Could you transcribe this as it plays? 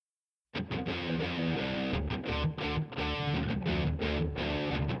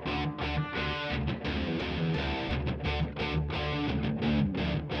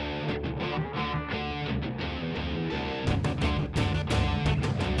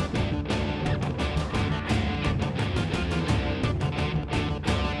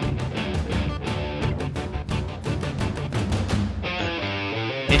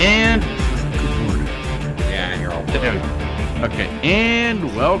There we go. Okay,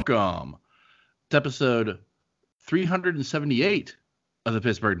 and welcome to episode 378 of the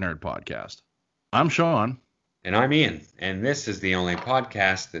Pittsburgh Nerd Podcast. I'm Sean. And I'm Ian, and this is the only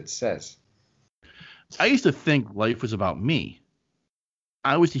podcast that says. I used to think life was about me.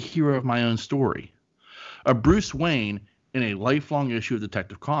 I was the hero of my own story. A Bruce Wayne in a lifelong issue of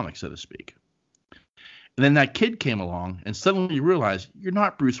Detective Comics, so to speak. And then that kid came along and suddenly you realize you're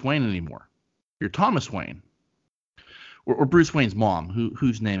not Bruce Wayne anymore. You're Thomas Wayne. Or Bruce Wayne's mom,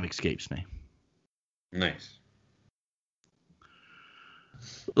 whose name escapes me. Nice.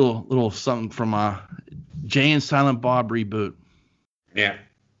 Little something from Jay and Silent Bob reboot. Yeah.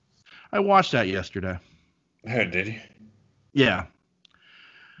 I watched that yesterday. Oh, did you? Yeah.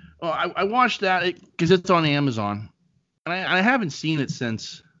 Well, I watched that because it's on Amazon, and I haven't seen it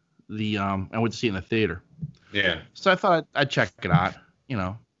since I went to see it in the theater. Yeah. So I thought I'd check it out. You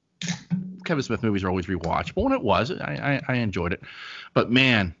know, Kevin Smith movies are always rewatchable, and it was. I enjoyed it, but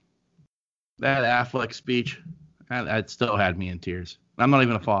man, that Affleck speech, that still had me in tears. I'm not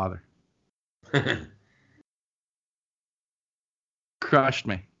even a father. Crushed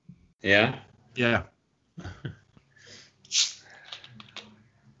me. Yeah? Yeah.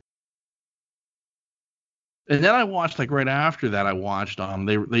 And then I watched, like, right after that, I watched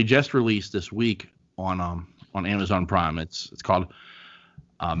they just released this week on Amazon Prime. It's called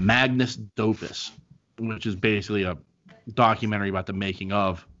Magnus Opus, which is basically a documentary about the making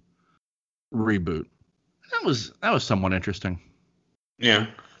of Reboot. That was somewhat interesting. Yeah.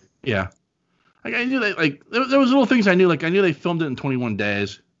 Yeah. Like, I knew there was little things I knew. Like, I knew they filmed it in 21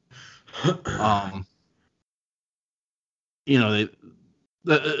 days. You know,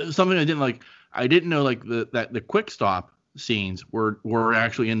 something I didn't like. I didn't know like that the quick stop scenes were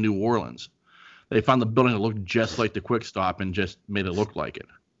actually in New Orleans. They found the building that looked just like the quick stop and just made it look like it.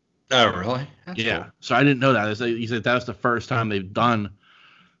 Oh, really? That's yeah. Cool. So I didn't know that. He said that was the first time they've done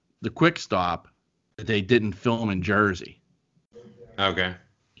the quick stop that they didn't film in Jersey. Okay.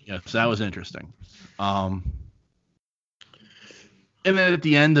 Yeah. So that was interesting. And then at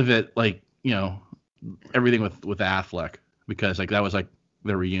the end of it, like, you know, everything with Affleck, because like that was like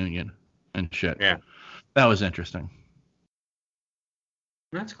their reunion and shit. Yeah. That was interesting.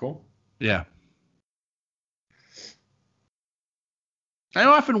 That's cool. Yeah. I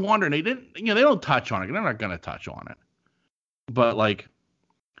often wonder, they don't touch on it. They're not going to touch on it. But like,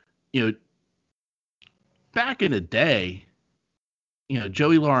 you know, back in the day, you know,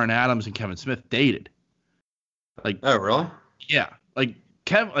 Joey Lauren Adams and Kevin Smith dated. Like, oh, really? Yeah. Like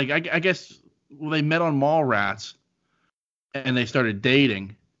I guess they met on Mallrats and they started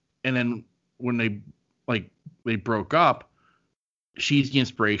dating. And then when they broke up, she's the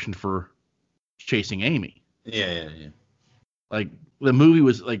inspiration for Chasing Amy. Yeah. Like the movie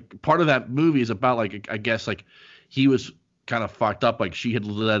was like part of that movie is about like I guess like he was kind of fucked up, like she had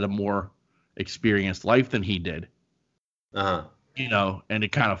led a more experienced life than he did. Uh-huh. You know, and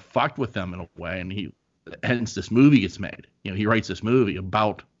it kind of fucked with them in a way, and hence this movie gets made. You know, he writes this movie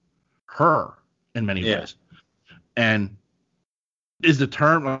about her in many ways. And is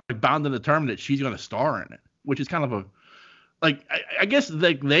bound and determined that she's going to star in it, which is kind of a like I guess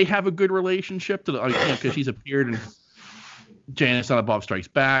like they have a good relationship to the because she's appeared in Jay and Silent Bob Strikes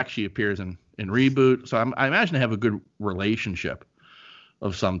Back. She appears in Reboot, so I imagine they have a good relationship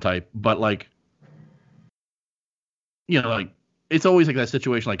of some type. But like, you know, like it's always like that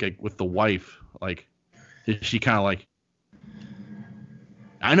situation like with the wife, like is she kind of like,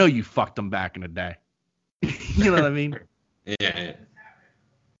 I know you fucked them back in the day. You know what I mean? Yeah.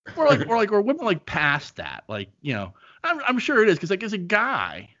 Or women like past that, like, you know, I'm sure it is, because like as a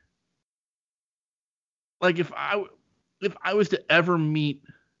guy, like if I was to ever meet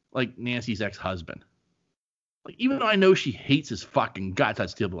like Nancy's ex-husband, like even though I know she hates his fucking guts, I'd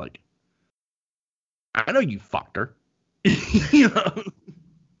still be like, I know you fucked her. You know?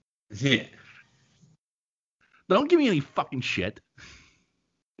 Yeah. Don't give me any fucking shit.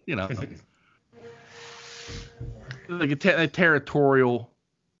 You know, like a territorial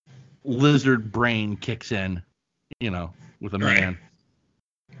lizard brain kicks in, you know, with a man.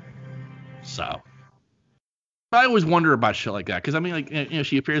 So I always wonder about shit like that, because I mean, like, you know,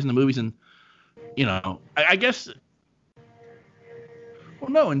 she appears in the movies, and you know, I guess.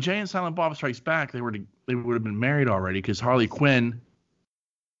 Well, no, in Jay and Silent Bob Strikes Back, they would have been married already, because Harley Quinn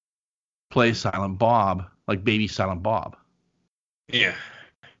plays Silent Bob, like baby Silent Bob. Yeah.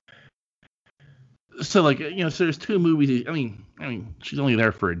 So like, you know, so there's two movies. I mean, she's only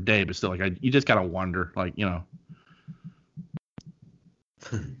there for a day, but still, like, you just gotta wonder, like, you know,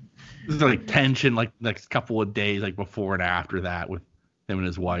 there's like tension, like next couple of days, like before and after that, with him and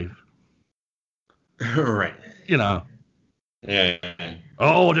his wife. Right. You know. Yeah.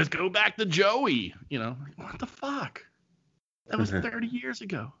 Oh, just go back to Joey. You know, what the fuck? That was 30 years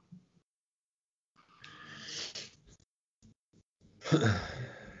ago.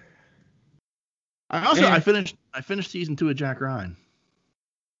 I finished season 2 of Jack Ryan.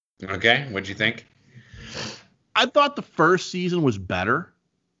 Okay, what'd you think? I thought the first season was better.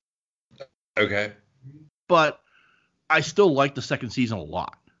 Okay. But I still liked the second season a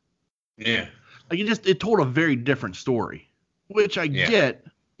lot. Yeah. Like it told a very different story, which I get,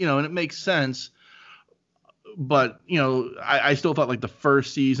 you know, and it makes sense. But, you know, I still thought like the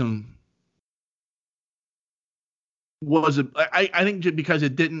first season I think just because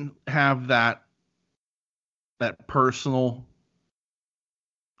it didn't have that personal,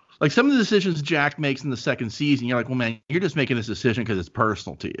 like some of the decisions Jack makes in the second season, you're like, well, man, you're just making this decision because it's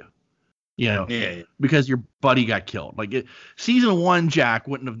personal to you. You know, because your buddy got killed. Like season 1, Jack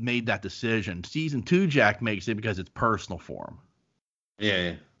wouldn't have made that decision. Season 2, Jack makes it because it's personal for him.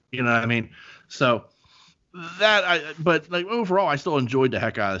 Yeah. You know what I mean? So but like overall, I still enjoyed the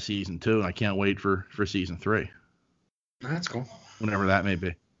heck out of season 2, and I can't wait for season 3. That's cool. Whenever that may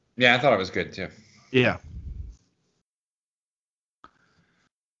be. Yeah, I thought it was good too. Yeah.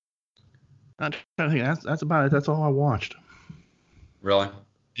 I'm trying to think. That's about it. That's all I watched. Really?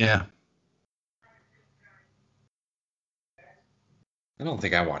 Yeah. I don't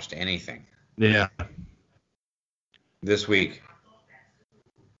think I watched anything. Yeah. This week.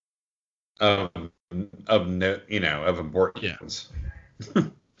 Of no, of importance.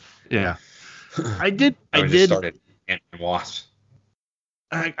 Yeah. I did started and watched.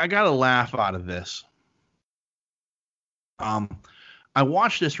 I got a laugh out of this. I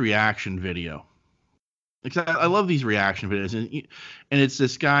watched this reaction video. Because I love these reaction videos, and it's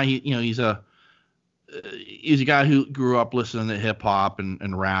this guy. He's a guy who grew up listening to hip hop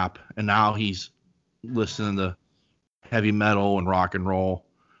and rap, and now he's listening to heavy metal and rock and roll.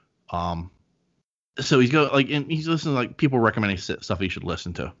 So he's he's listening to like people recommending stuff he should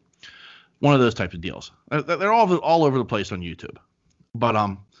listen to. One of those types of deals. They're all over the place on YouTube.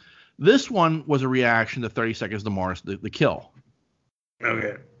 But this one was a reaction to 30 Seconds to Mars, the kill.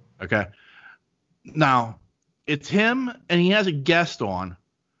 Okay. Now, it's him, and he has a guest on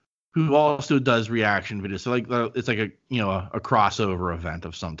who also does reaction videos. So it's like a crossover event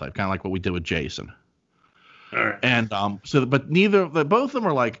of some type, kind of like what we did with Jason. All right. And both of them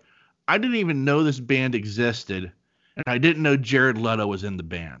are like, I didn't even know this band existed, and I didn't know Jared Leto was in the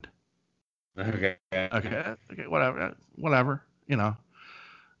band. Okay, whatever, you know.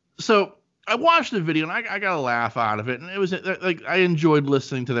 So I watched the video, and I got a laugh out of it, and it was like I enjoyed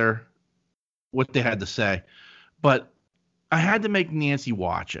listening to what they had to say, but I had to make Nancy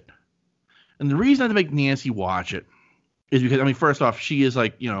watch it. And the reason I had to make Nancy watch it is because, I mean, first off, she is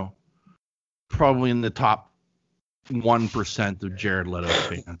like, probably in the top 1% of Jared Leto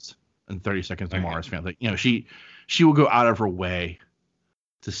fans and 30 Seconds to Mars fans. Like, she will go out of her way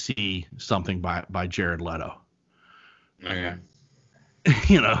to see something by Jared Leto. Okay.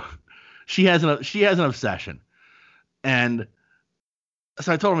 She has an obsession. And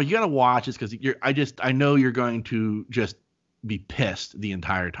so I told him, you got to watch this because I know you're going to just be pissed the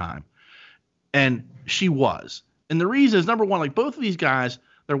entire time. And she was. And the reason is, number one, like both of these guys,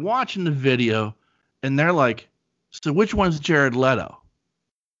 they're watching the video and they're like, so which one's Jared Leto?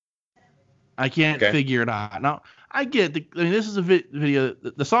 I can't figure it out. Now, I get this is a video.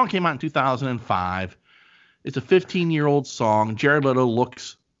 The song came out in 2005. It's a 15-year-old song. Jared Leto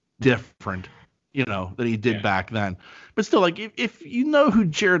looks different, than he did back then. But still, like, if you know who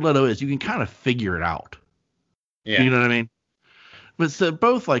Jared Leto is, you can kind of figure it out. Yeah. You know what I mean? But so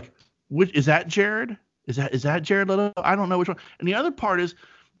both like, is that Jared? Is that Jared Leto? I don't know which one. And the other part is,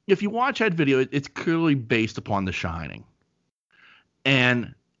 if you watch that video, it's clearly based upon The Shining.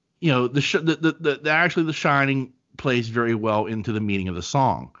 And The Shining plays very well into the meaning of the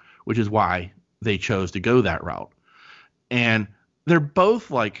song, which is why they chose to go that route. And they're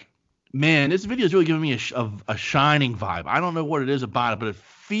both like, man, this video is really giving me a Shining vibe. I don't know what it is about it, but it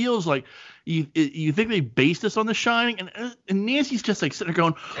feels like you think they based this on The Shining, and Nancy's just like sitting there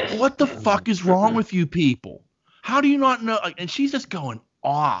going, what the fuck is wrong with you people? How do you not know? Like, and she's just going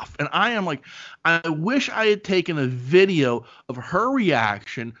off. And I am like, I wish I had taken a video of her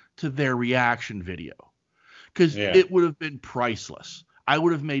reaction to their reaction video, because it would have been priceless. I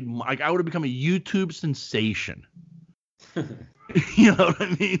would have become a YouTube sensation. You know what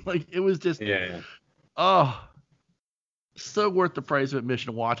I mean? Like, it was just, oh, so worth the price of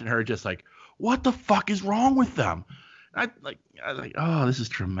admission watching her just like, what the fuck is wrong with them? I was like, oh, this is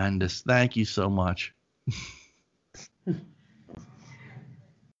tremendous. Thank you so much.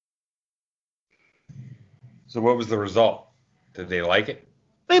 So what was the result? Did they like it?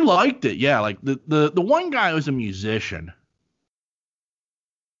 They liked it, yeah. Like the one guy was a musician,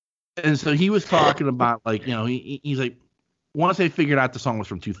 and so he was talking about like he's like once they figured out the song was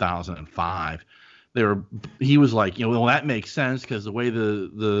from 2005, he was like well that makes sense because the way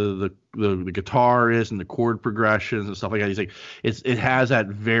the guitar is and the chord progressions and stuff like that. He's like it has that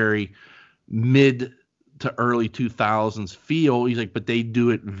very mid to early 2000s feel. He's like, but they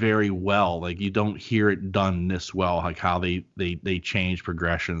do it very well. Like you don't hear it done this well, like how they change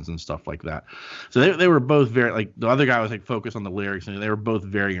progressions and stuff like that. So they were both very like the other guy was like focused on the lyrics and they were both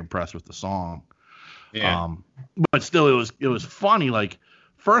very impressed with the song. Yeah. But still it was funny. Like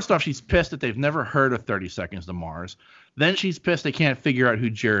first off, she's pissed that they've never heard of 30 Seconds to Mars. Then she's pissed they can't figure out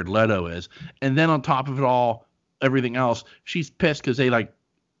who Jared Leto is. And then on top of it all, everything else, she's pissed because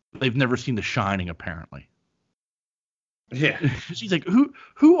they've never seen The Shining apparently. Yeah. She's like, who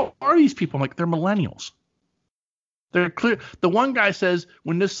are these people? I'm like, they're millennials. They're clear. The one guy says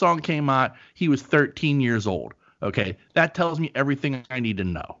when this song came out, he was 13 years old. Okay, that tells me everything I need to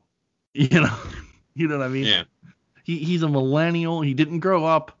know. You know what I mean? Yeah. He's a millennial. He didn't grow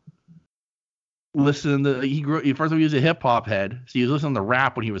up listening to. First of all, he was a hip hop head, so he was listening to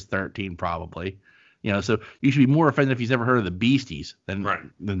rap when he was 13, probably. So you should be more offended if he's ever heard of the Beasties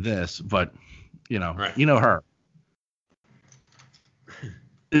than this. But right. You know her.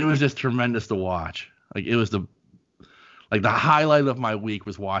 It was just tremendous to watch. Like it was the highlight of my week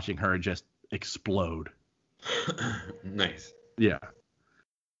was watching her just explode. Nice. Yeah.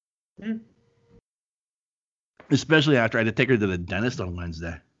 Especially after I had to take her to the dentist on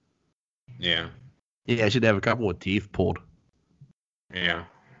Wednesday. Yeah. Yeah, I should have a couple of teeth pulled. Yeah.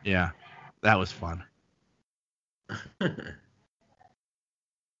 Yeah. That was fun.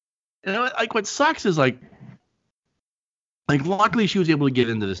 Like what sucks is like luckily she was able to get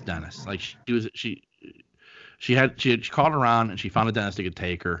into this dentist. Like she called around and she found a dentist that could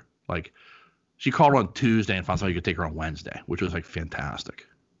take her. Like she called on Tuesday and found somebody who could take her on Wednesday, which was like fantastic.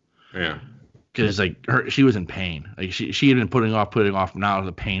 Yeah. Because like she was in pain. Like she had been putting off. Now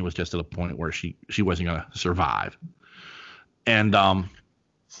the pain was just to the point where she wasn't gonna survive. And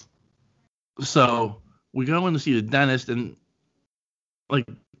so we go in to see the dentist and we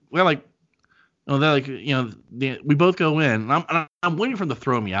both go in and I'm waiting for them to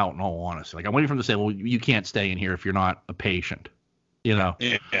throw me out in all honesty. Like I'm waiting for them to say, well, you can't stay in here if you're not a patient, Yeah.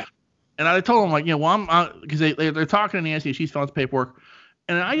 And I told them well, I'm because they're talking to Nancy and she's filling out the paperwork.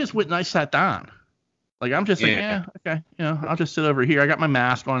 And I just went and I sat down. Like I'm just okay, I'll just sit over here. I got my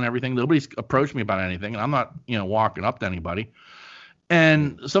mask on and everything. Nobody's approached me about anything, and I'm not, walking up to anybody.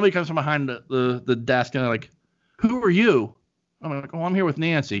 And somebody comes from behind the desk and they're like, "Who are you?" I'm like, "Oh, I'm here with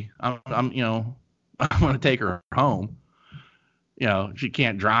Nancy. I'm I'm gonna take her home. She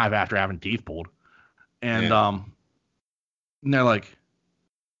can't drive after having teeth pulled." And and they're like,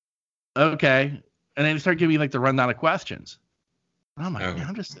 "Okay," and then they start giving me like the rundown of questions. I'm like,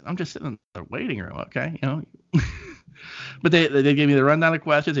 I'm just sitting in the waiting room, okay, But they gave me the rundown of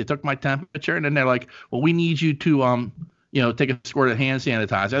questions. They took my temperature, and then they're like, well, we need you to take a squirt of hand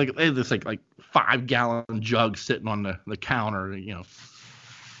sanitizer. They had this like 5-gallon jug sitting on the counter,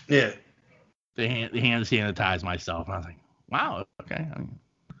 Yeah. They hand sanitize myself. And I was like, wow, okay, I'm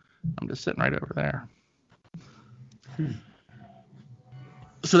just sitting right over there.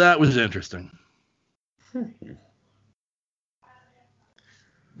 So that was interesting.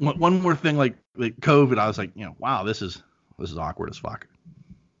 One more thing, like COVID, I was like, wow, this is awkward as fuck.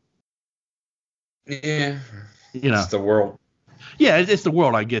 Yeah. It's the world. Yeah, it's the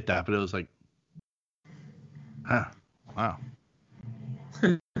world. I get that, but it was like, wow.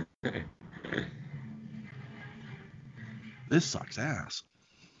 This sucks ass.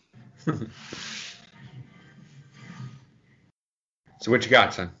 So what you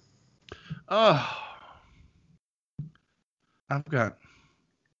got, son? Oh, I've got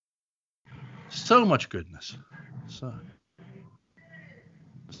so much goodness.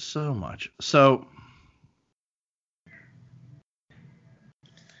 So much. So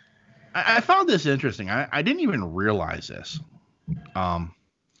I found this interesting. I didn't even realize this. For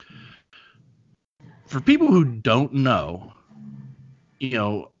people who don't know,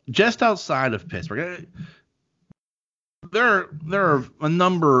 just outside of Pittsburgh, there are a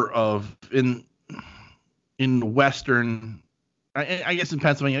number of in Western, I guess in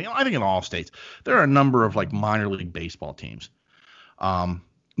Pennsylvania, I think in all states, there are a number of like minor league baseball teams.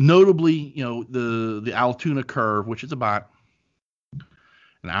 Notably, the Altoona Curve, which is about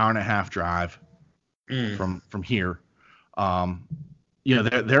an hour and a half drive from here.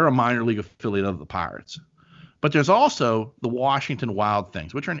 They're a minor league affiliate of the Pirates. But there's also the Washington Wild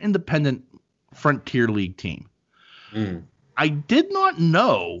Things, which are an independent Frontier League team. Mm. I did not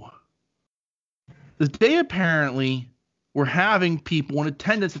know that they apparently were having people in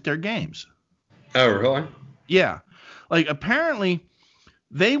attendance at their games. Oh, really? Yeah. Like, apparently,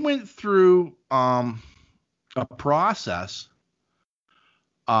 they went through a process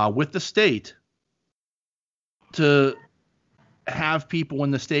with the state to have people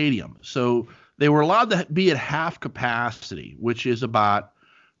in the stadium. So they were allowed to be at half capacity, which is about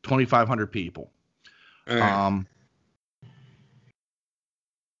 2,500 people. Okay.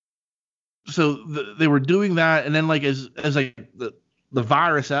 So they were doing that, and then like as like the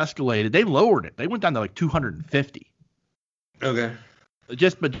virus escalated, they lowered it. They went down to like 250. Okay.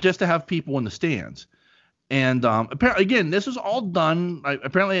 Just to have people in the stands. And apparently, again, this was all done.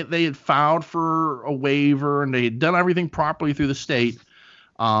 Apparently, they had filed for a waiver and they had done everything properly through the state.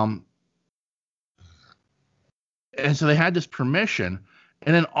 And so they had this permission.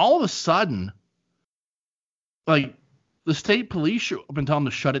 And then all of a sudden, like the state police show up and tell them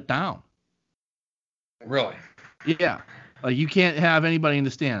to shut it down. Really? Yeah. Like you can't have anybody in the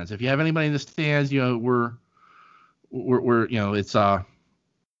stands. If you have anybody in the stands, we're it's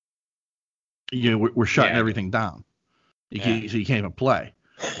we're shutting everything down. So you can't even play.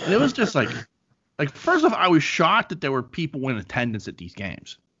 And it was just like first off, I was shocked that there were people in attendance at these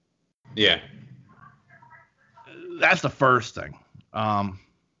games. Yeah. That's the first thing.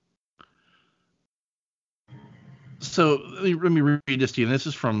 So let me read this to you. And this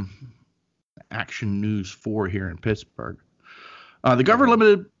is from Action News 4 here in Pittsburgh. The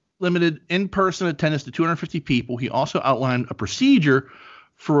governor limited in-person attendance to 250 people. He also outlined a procedure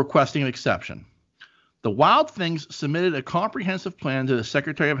for requesting an exception. The Wild Things submitted a comprehensive plan to the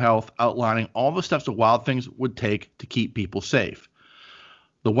Secretary of Health outlining all the steps the Wild Things would take to keep people safe.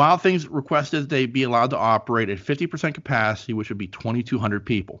 The Wild Things requested they be allowed to operate at 50% capacity, which would be 2,200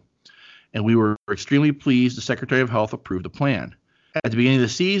 people. And we were extremely pleased the Secretary of Health approved the plan. At the beginning of the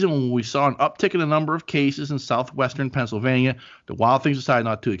season, when we saw an uptick in the number of cases in southwestern Pennsylvania, the Wild Things decided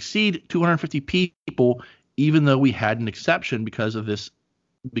not to exceed 250 people, even though we had an exception because this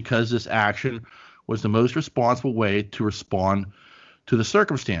action was the most responsible way to respond to the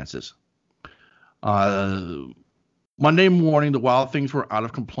circumstances. Monday morning, the Wild Things were out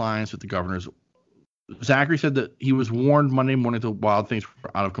of compliance with the governor's. Zachary said that he was warned Monday morning the Wild Things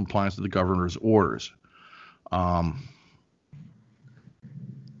were out of compliance with the governor's orders.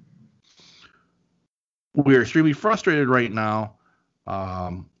 We are extremely frustrated right now.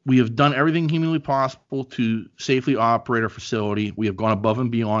 We have done everything humanly possible to safely operate our facility. We have gone above and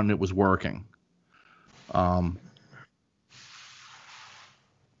beyond, and it was working. So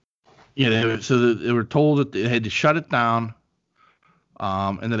they were told that they had to shut it down,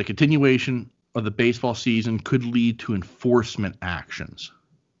 and that a continuation of the baseball season could lead to enforcement actions.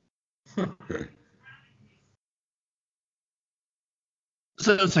 So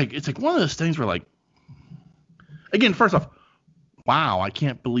it's like one of those things where, like, again, first off, wow, I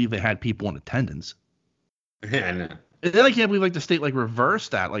can't believe they had people in attendance. Yeah, I know. And then I can't believe like the state like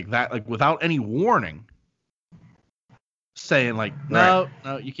reversed that like without any warning, saying like no,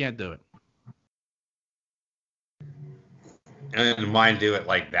 you can't do it. And why do it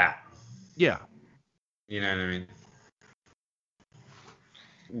like that? Yeah. You know what I mean?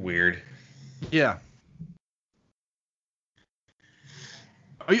 Weird. Yeah.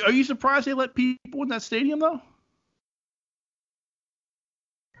 Are you surprised they let people in that stadium though?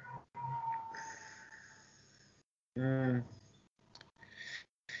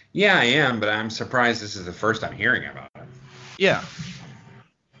 Yeah, I am, but I'm surprised this is the first I'm hearing about it. Yeah.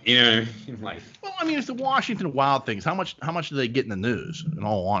 You know what I mean? Like, well, I mean, it's the Washington Wild Things. How much do they get in the news? In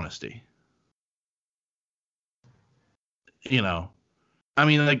all honesty, I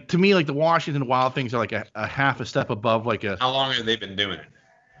mean, like to me, like the Washington Wild Things are like a half a step above like a. How long have they been doing it?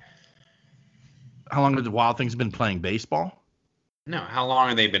 How long have the Wild Things been playing baseball? No, how long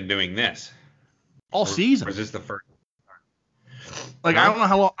have they been doing this? All season. Or is this the first? Like I don't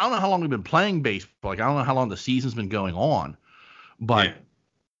know how long we've been playing baseball. Like I don't know how long the season's been going on, but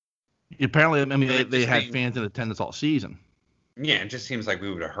apparently, I mean, they had fans in attendance all season. Yeah, it just seems like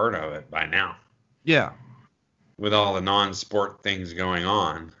we would have heard of it by now. Yeah. With all the non-sport things going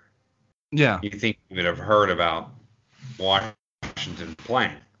on. Yeah. You think we would have heard about Washington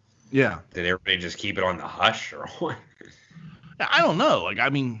playing? Yeah. Did everybody just keep it on the hush or what? I don't know. Like, I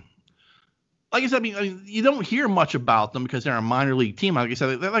mean, like I said, I mean, you don't hear much about them because they're a minor league team. Like I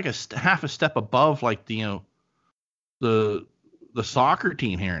said, they're like half a step above, like the soccer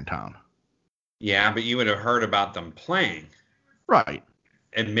team here in town. Yeah, but you would have heard about them playing. Right.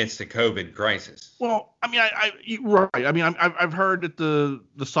 amidst the COVID crisis. Well, I mean, right. I mean, I've heard that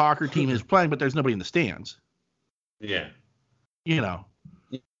the soccer team is playing, but there's nobody in the stands. Yeah. You know.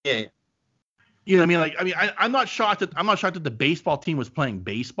 Yeah. You know what I mean? Like, I mean, I'm not shocked that the baseball team was playing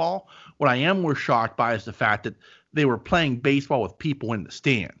baseball. What I am more shocked by is the fact that they were playing baseball with people in the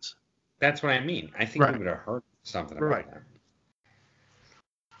stands. That's what I mean. I think we would have heard something about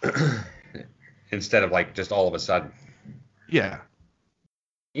that. Instead of like just all of a sudden. Yeah.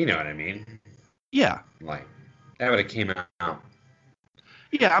 You know what I mean? Yeah. Like that would have came out.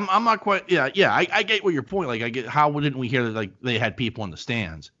 Yeah, I'm not quite. Yeah. I get what your point. Like, I get how didn't we hear that like they had people in the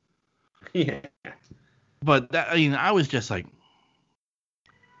stands? Yeah. But that, I mean, I was just like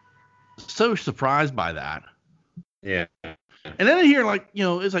so surprised by that. Yeah. And then I hear like, you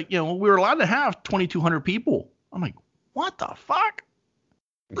know, it's like, you know, we were allowed to have 2,200 people. I'm like, what the fuck?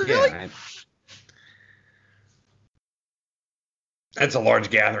 Really? Yeah, that's a large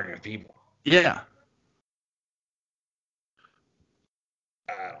gathering of people. Yeah.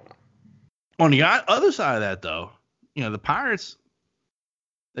 I don't know. On the other side of that, though, you know, the Pirates,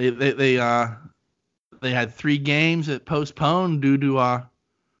 they had 3 games that postponed due to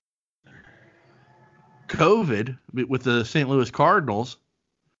COVID with the St. Louis Cardinals.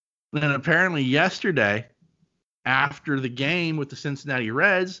 And then apparently yesterday, after the game with the Cincinnati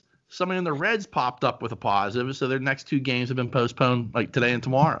Reds, somebody in the Reds popped up with a positive, so their next 2 games have been postponed, like today and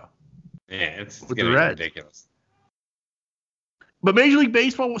tomorrow. Yeah, it's with getting the Reds. ridiculous. But Major League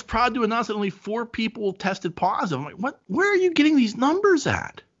Baseball was proud to announce that only 4 people tested positive. I'm like, what? Where are you getting these numbers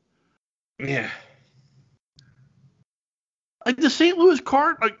at? Yeah. Like the St. Louis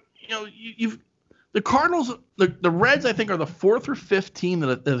like, you know, you've the Cardinals, the Reds, I think, are the 4th or 5th team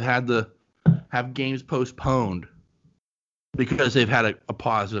that have had to have games postponed because they've had a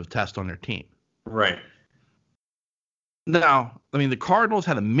positive test on their team. Right. Now, I mean, the Cardinals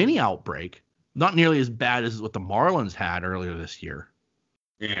had a mini outbreak, not nearly as bad as what the Marlins had earlier this year.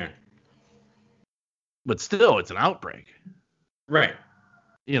 Yeah. But still, it's an outbreak. Right.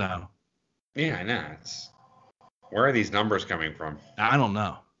 You know. Yeah, I know. Where are these numbers coming from? I don't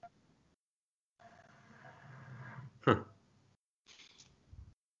know.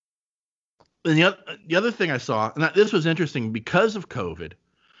 And the other thing I saw, and this was interesting because of COVID,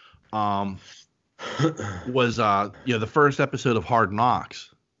 was you know, the first episode of Hard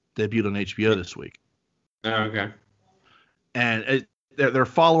Knocks debuted on HBO this week. Oh, okay. And they're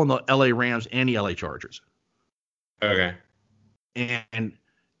following the LA Rams and the LA Chargers. Okay. And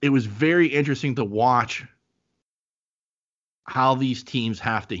it was very interesting to watch how these teams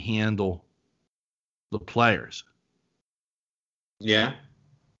have to handle the players. Yeah.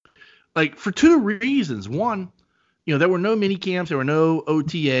 Like, for 2 reasons. One, you know, there were no mini camps, there were no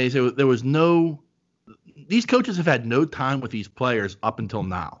OTAs, there was no. These coaches have had no time with these players up until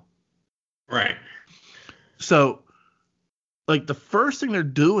now. Right. So, like, the first thing they're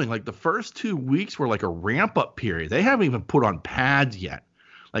doing, like, the first 2 weeks were like a ramp up period. They haven't even put on pads yet.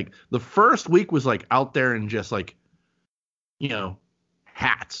 Like, the first week was like out there and just like, you know,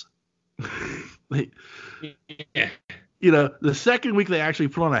 hats. like, Yeah. You know, the second week they actually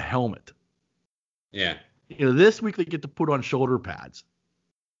put on a helmet. Yeah. You know, this week they get to put on shoulder pads.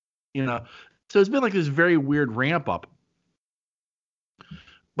 You know, so it's been like this very weird ramp up.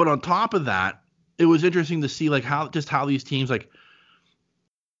 But on top of that, it was interesting to see like how these teams, like,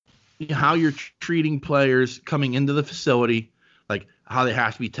 you know, how you're treating players coming into the facility, like how they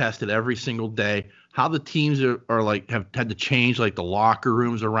have to be tested every single day, how the teams are like have had to change like the locker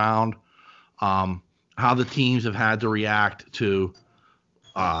rooms around, how the teams have had to react to,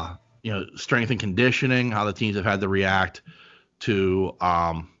 you know, strength and conditioning, how the teams have had to react to,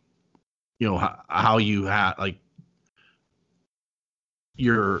 you know, how you have like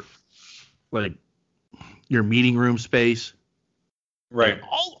your meeting room space. Right.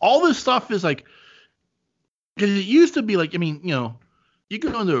 Like, all this stuff is like, because it used to be like, I mean, you know, you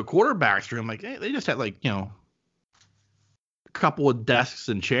go into a quarterback's room, like they just had like, you know, a couple of desks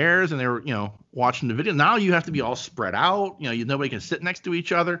and chairs, and they were, you know, watching the video. Now you have to be all spread out. You know, nobody can sit next to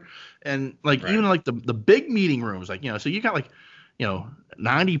each other, and like even like the big meeting rooms, like, you know, so you got like, you know,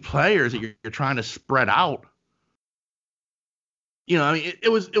 90 players that you're trying to spread out. You know, I mean, it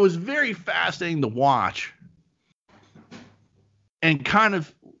was very fascinating to watch and kind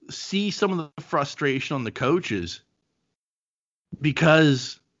of see some of the frustration on the coaches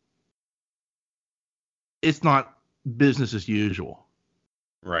because it's not business as usual.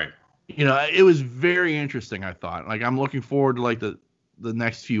 Right. You know, it was very interesting, I thought. Like, I'm looking forward to like the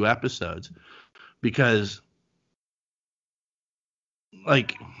next few episodes because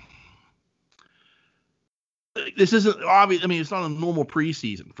like this isn't obvious. I mean, it's not a normal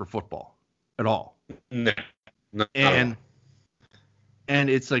preseason for football at all. No. And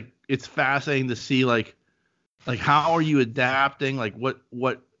it's like it's fascinating to see like how are you adapting? Like what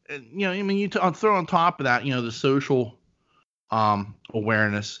and, you know, I mean, I'll throw on top of that, you know, the social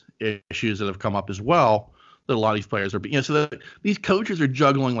awareness issues that have come up as well that a lot of these players are, you know, so that these coaches are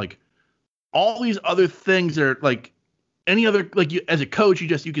juggling like all these other things that are like any other, like you as a coach, you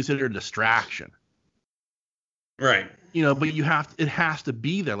consider a distraction. Right. You know, but it has to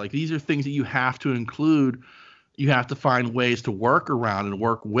be there. Like these are things that you have to include. You have to find ways to work around and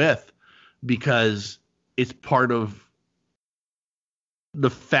work with because it's part of the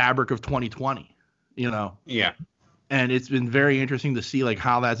fabric of 2020, you know? Yeah. And it's been very interesting to see like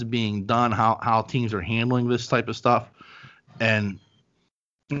how that's being done, how teams are handling this type of stuff. And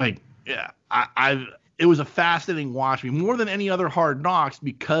like, yeah, it was a fascinating watch me more than any other Hard Knocks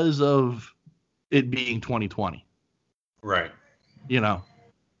because of it being 2020. Right. You know?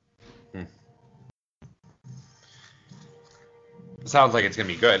 Sounds like it's going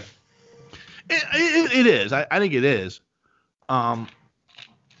to be good. It is. I think it is. But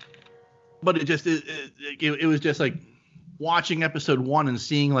it was just like watching episode 1 and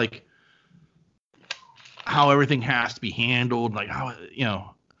seeing like how everything has to be handled, like how, you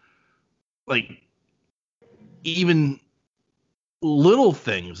know, like even little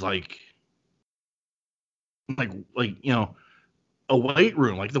things like you know, a weight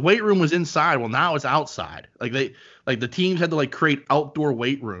room. Like the weight room was inside, well now it's outside. Like the teams had to like create outdoor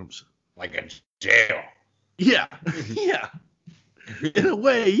weight rooms. Like a jail. Yeah. Yeah. In a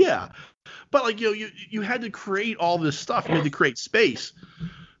way, yeah. But like, you know, you had to create all this stuff. You had to create space.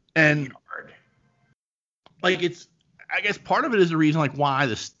 And like I guess part of it is the reason like why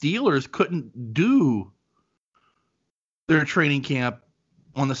the Steelers couldn't do their training camp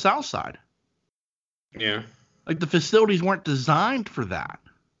on the south side. Yeah. Like the facilities weren't designed for that.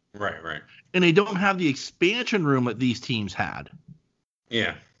 Right. And they don't have the expansion room that these teams had.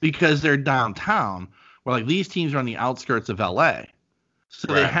 Yeah. Because they're downtown, where like these teams are on the outskirts of LA.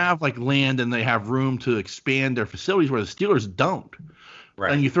 So they have like land and they have room to expand their facilities where the Steelers don't.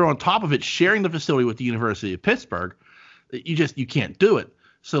 Right. And you throw on top of it sharing the facility with the University of Pittsburgh, you can't do it.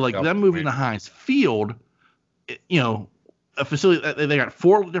 So like them moving to Heinz Field, you know, a facility, they got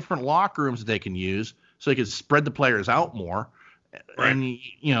 4 different locker rooms that they can use so they can spread the players out more. Right. And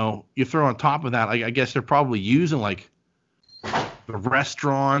you know, you throw on top of that, I guess they're probably using like the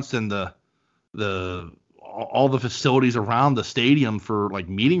restaurants and all the facilities around the stadium for like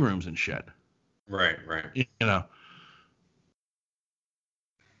meeting rooms and shit. Right. You know.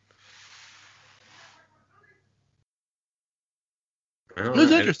 It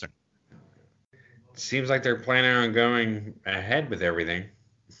was interesting. It seems like they're planning on going ahead with everything.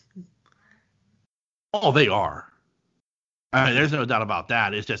 Oh, they are. I mean, there's no doubt about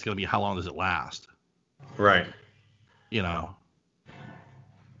that. It's just going to be how long does it last? Right. You know.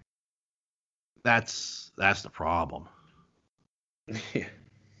 That's the problem. Yeah.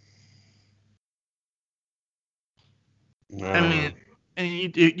 I mean,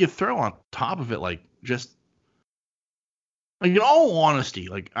 and you throw on top of it like just like in all honesty,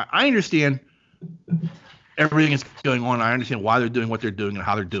 like I understand everything that's going on. I understand why they're doing what they're doing and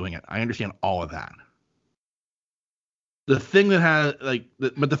how they're doing it. I understand all of that. The thing that has like,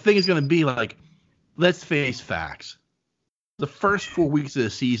 but the thing is going to be like, let's face facts. The first 4 weeks of the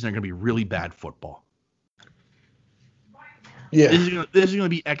season are going to be really bad football. Yeah. This is going to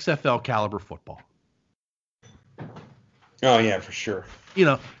be XFL caliber football. Oh, yeah, for sure. You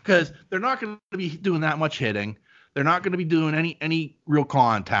know, because they're not going to be doing that much hitting. They're not going to be doing any real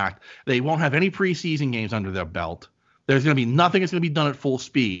contact. They won't have any preseason games under their belt. There's going to be nothing that's going to be done at full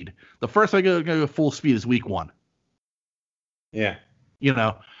speed. The first thing going to go at full speed is week 1. Yeah. You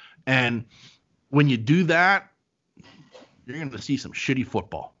know, and when you do that, you're going to see some shitty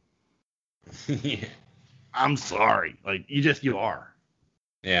football. Yeah. I'm sorry. Like, you are.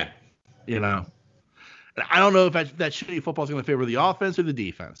 Yeah. You know? And I don't know if that shitty football is going to favor the offense or the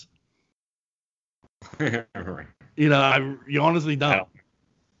defense. Right. You know, you honestly don't.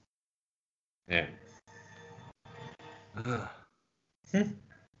 Yeah.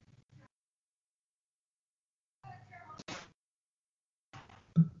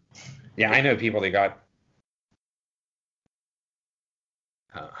 Yeah, I know people that got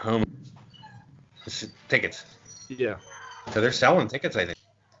home tickets. Yeah. So they're selling tickets, I think.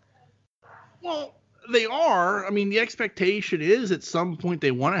 Well, they are. I mean, the expectation is at some point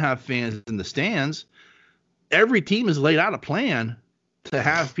they want to have fans in the stands. Every team has laid out a plan to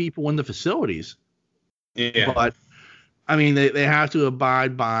have people in the facilities. Yeah. But, I mean, they have to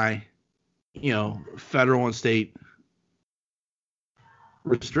abide by federal and state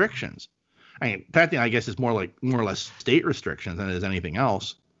restrictions. I mean, that thing, I guess, is more or less state restrictions than it is anything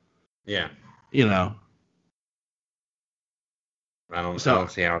else. Yeah. I don't see how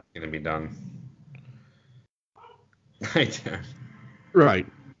it's going to be done. Right.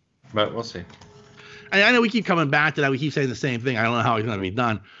 But we'll see. I know we keep coming back to that. We keep saying the same thing. I don't know how it's going to be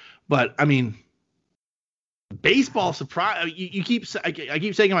done. But, I mean, baseball surprise. I keep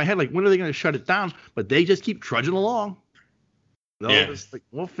saying in my head, like, when are they going to shut it down? But they just keep trudging along. Just, like,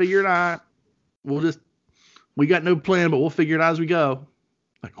 we'll figure it out. We got no plan, but we'll figure it out as we go.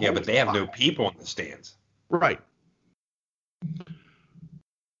 Like, yeah, but they have no people in the stands. Right.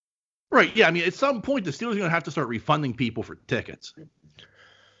 Right. Yeah. I mean, at some point, the Steelers are going to have to start refunding people for tickets.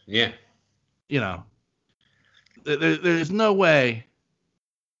 Yeah. There's no way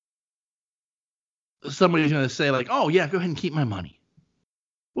somebody's going to say, like, oh, yeah, go ahead and keep my money.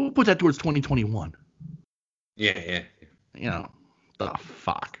 We'll put that towards 2021. Yeah. The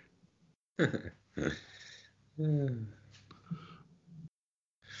fuck.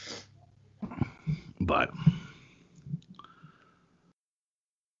 But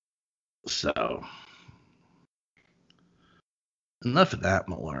so enough of that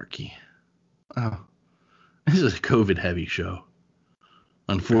malarkey. Oh, this is a COVID heavy show,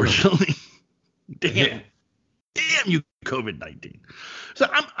 unfortunately. Damn you, COVID-19. So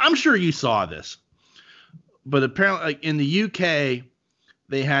I'm sure you saw this, but apparently, like, in the UK,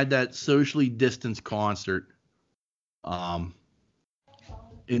 they had that socially distanced concert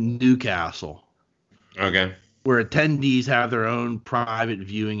in Newcastle. Okay. Where attendees have their own private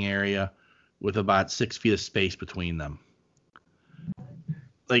viewing area with about 6 feet of space between them.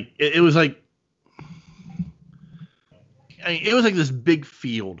 Like, it was like, it was like this big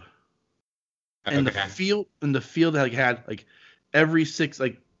field. And the field like had like every 6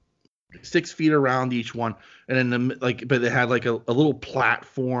 feet around each one, and then but they had like a little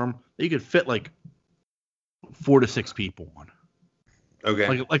platform that you could fit like 4 to 6 people on.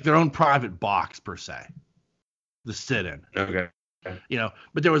 Okay. Like their own private box per se, to sit in. Okay.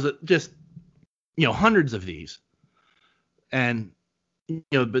 But there was hundreds of these, and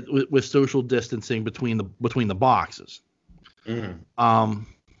but with social distancing between the boxes. Mm-hmm.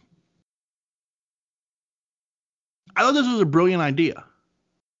 I thought this was a brilliant idea.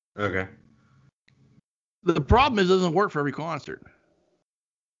 Okay. The problem is it doesn't work for every concert.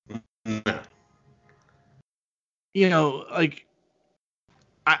 Like,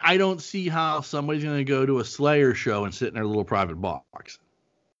 I don't see how somebody's going to go to a Slayer show and sit in their little private box.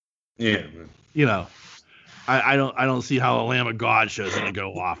 Yeah. I don't see how a Lamb of God show is going to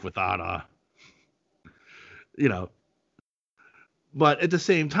go off without But at the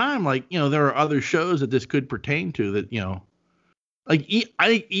same time, like, there are other shows that this could pertain to that, like, I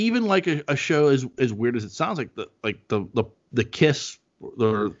think even like a show as weird as it sounds, like the Kiss,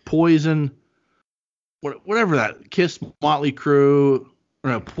 the Poison, whatever that Kiss Motley Crue, or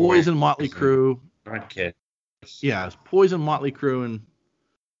no, Poison Motley Crue. Not Kiss. Yeah, it's Poison Motley Crue and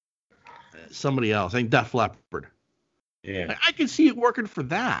somebody else. I think Def Leppard. Yeah. I can see it working for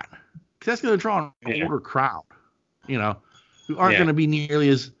that, because that's going to draw an older crowd, who aren't going to be nearly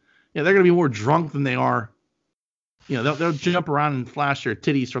as, they're going to be more drunk than they are. They'll jump around and flash their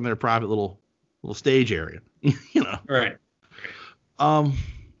titties from their private little stage area. Right. I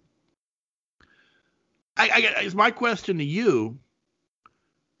guess my question to you: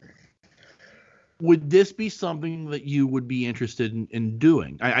 would this be something that you would be interested in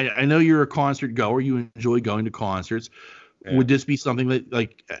doing? I know you're a concert goer. You enjoy going to concerts. Yeah. Would this be something that,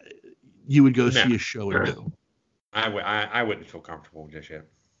 like, you would go see a show and do? I wouldn't feel comfortable just yet.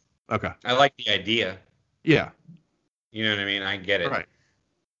 Okay. I like the idea. Yeah. You know what I mean? I get it. Right.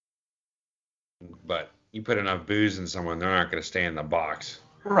 But you put enough booze in someone, they're not going to stay in the box.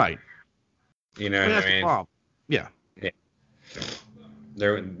 Right. You know what I mean? The problem. Yeah.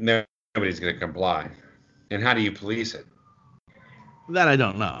 Nobody's going to comply. And how do you police it? That I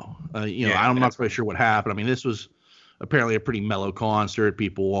don't know. I'm not quite sure what happened. I mean, this was apparently a pretty mellow concert.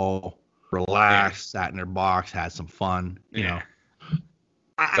 People all relaxed, sat in their box, had some fun.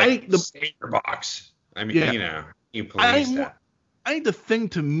 I think the safer box. I mean, you police that. I think the thing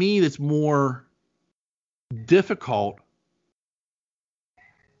to me that's more difficult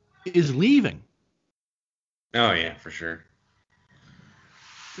is leaving. Oh yeah, for sure.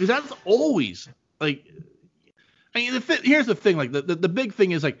 Because that's always like. I mean, here's the thing. Like the big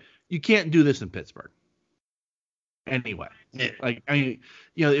thing is, like, you can't do this in Pittsburgh. Anyway, like, I mean,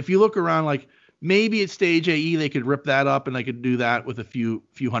 if you look around, like, maybe at Stage AE they could rip that up and they could do that with a few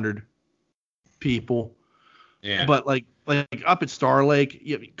hundred people. Yeah. But like up at Star Lake,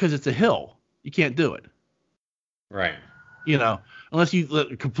 because it's a hill, You can't do it. Right. You know, unless you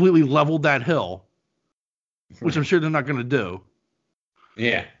completely leveled that hill, which I'm sure they're not going to do.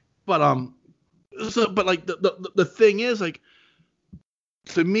 Yeah. But like the thing is, like,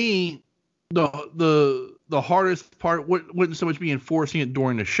 to me, the hardest part wouldn't so much be enforcing it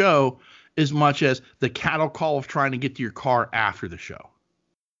during the show as much as the cattle call of trying to get to your car after the show.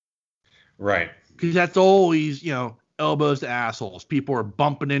 Right. Because that's always, you know, elbows to assholes. People are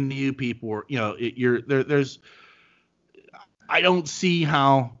bumping into you. People are, you know, there's. I don't see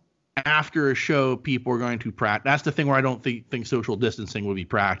how after a show people are going to practice. That's the thing where I don't think social distancing would be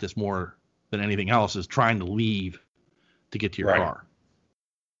practiced more than anything else, is trying to leave to get to your car.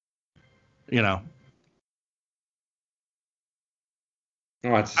 You know.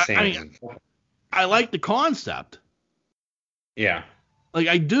 Well, it's the same. I like the concept. Yeah. Like,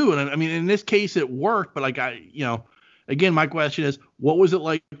 I do, and I mean, in this case, it worked. But like, you know, again, my question is, what was it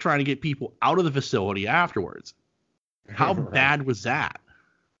like trying to get people out of the facility afterwards? How Right. bad was that?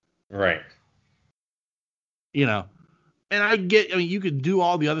 Right. You know, and I mean, you could do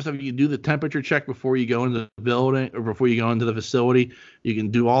all the other stuff. You can do the temperature check before you go into the building or before you go into the facility. You can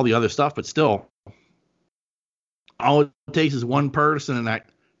do all the other stuff, but still, all it takes is one person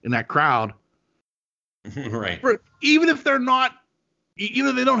in that crowd. Right. Even if they're not, you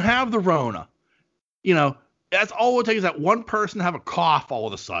know, they don't have the Rona. You know, that's all it takes is that one person to have a cough all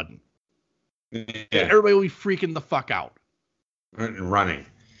of a sudden. Yeah. Everybody will be freaking the fuck out. Running.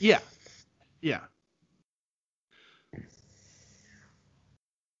 Yeah. Yeah.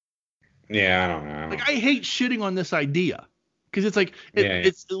 Yeah, I don't know. Like, I hate shitting on this idea because it's like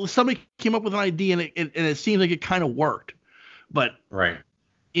it's somebody came up with an idea and it seems like it kind of worked, but right.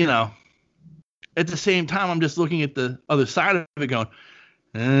 You know, at the same time, I'm just looking at the other side of it, going,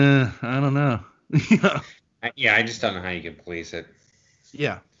 I don't know. I just don't know how you can police it.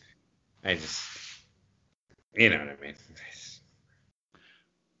 Yeah. I just, you know what I mean.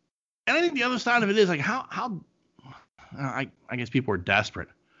 And I think the other side of it is like how I guess people are desperate.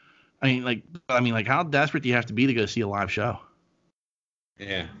 I mean, like how desperate do you have to be to go see a live show?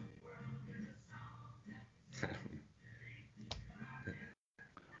 Yeah.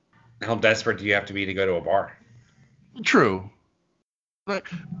 How desperate do you have to be to go to a bar? True. But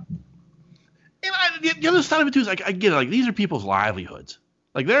the other side of it too is like, I get it. Like, these are people's livelihoods.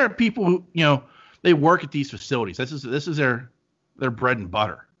 Like, there are people who, you know, they work at these facilities. This is their bread and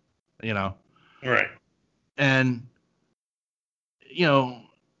butter, you know? Right. And, you know,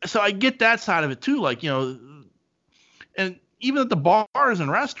 so I get that side of it too. Like, you know, and even at the bars and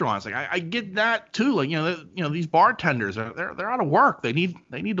restaurants, like I get that too. Like, you know, these bartenders they're out of work. They need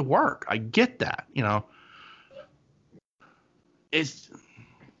to work. I get that, you know. It's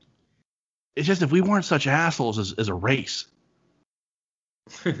just, if we weren't such assholes as a race,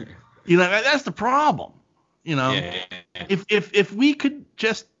 you know, that's the problem. You know, if we could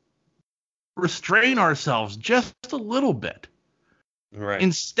just restrain ourselves just a little bit. Right.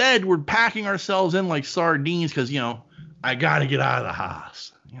 Instead, we're packing ourselves in like sardines because, you know, I got to get out of the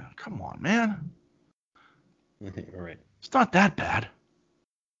house. You know, come on, man. Right. It's not that bad.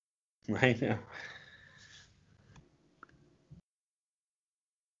 I know.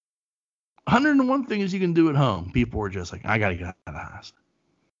 101 things you can do at home. People were just like, I got to get out of the house.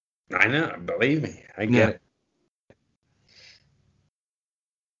 I know. Believe me. I get it.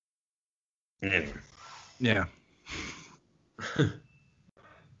 Anyway. Yeah.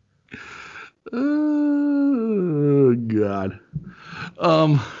 Oh, God.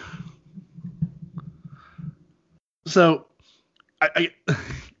 So,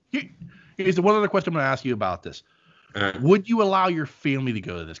 here's the one other question I'm going to ask you about this. Would you allow your family to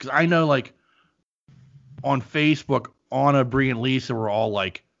go to this? Because I know, like, on Facebook, Anna, Bree, and Lisa were all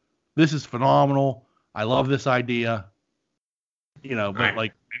like, this is phenomenal. I love this idea. You know, but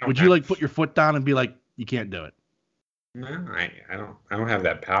would you like put your foot down and be like, you can't do it? No, I don't have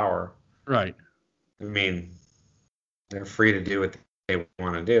that power. Right. I mean, they're free to do what they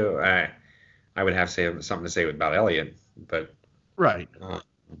want to do. I would have something to say about Elliot, but right.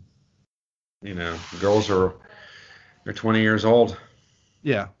 You know, girls they're 20 years old.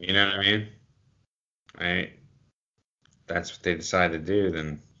 Yeah. You know what I mean? That's what they decide to do,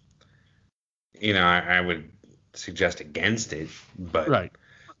 then, you know, I would suggest against it, but right.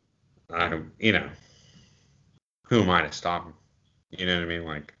 You know, who am I to stop them? You know what I mean?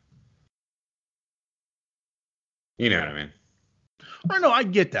 Like, you know what I mean? I know, I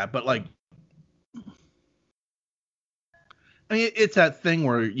get that, but like, I mean, it's that thing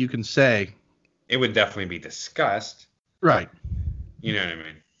where you can say it would definitely be discussed. Right. You know what I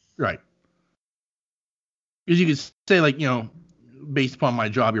mean? Right. Because you could say, like, you know, based upon my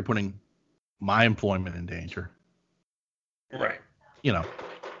job, you're putting my employment in danger. Right. You know,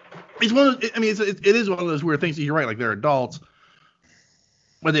 it's one of, I mean, it is one of those weird things that you're right. Like they're adults,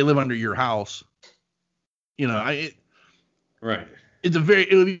 but they live under your house. You know, right. It would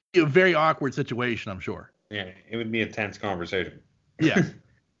be a very awkward situation, I'm sure. Yeah, it would be a tense conversation. Yeah.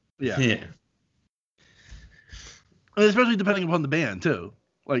 Yeah. Yeah. I mean, especially depending upon the band too.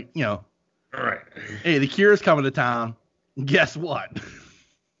 Like, you know, Right. hey, The Cure's coming to town. Guess what?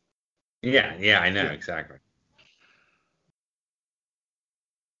 Yeah, I know, exactly.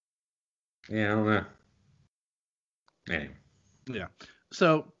 Yeah, I don't know. Anyway. Yeah.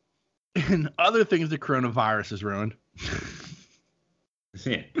 So, in other things the coronavirus has ruined.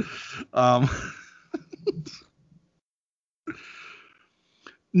 Yeah.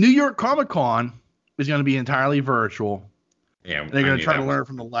 New York Comic Con is going to be entirely virtual. Yeah. They're going to try to learn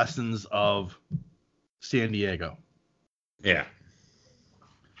from the lessons of San Diego. Yeah.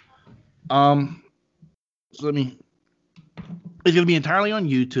 So it's going to be entirely on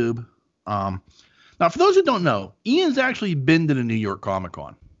YouTube. Now, for those who don't know, Ian's actually been to the New York Comic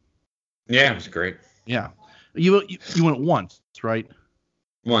Con. Yeah, it was great. Yeah. You went once, right?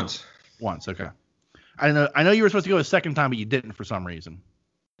 Once, okay. I know you were supposed to go a second time, but you didn't for some reason.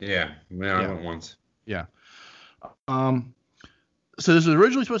 Yeah. I went once. Yeah. So this was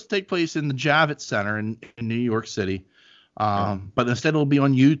originally supposed to take place in the Javits Center in New York City, but instead it'll be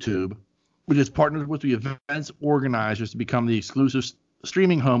on YouTube, which is partnered with the event's organizers to become the exclusive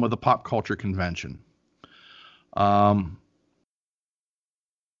streaming home of the pop culture convention. If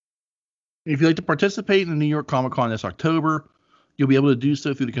you'd like to participate in the New York Comic Con this October, you'll be able to do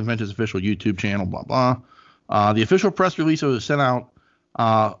so through the convention's official YouTube channel, blah, blah. The official press release was sent out.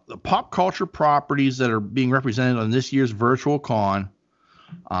 The pop culture properties that are being represented on this year's virtual con.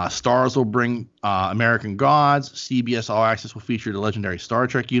 Stars will bring American Gods. CBS All Access will feature the legendary Star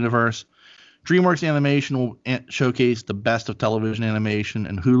Trek universe. DreamWorks Animation will showcase the best of television animation,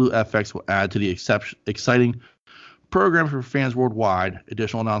 and Hulu FX will add to the exciting program for fans worldwide.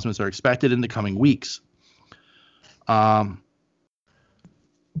 Additional announcements are expected in the coming weeks. One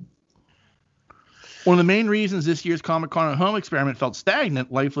of the main reasons this year's Comic-Con at Home experiment felt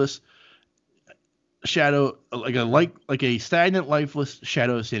stagnant, lifeless shadow, like a stagnant, lifeless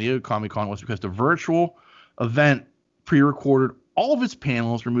shadow of San Diego Comic-Con was because the virtual event pre-recorded all of its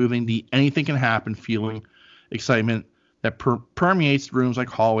panels, removing the anything can happen feeling excitement that permeates rooms like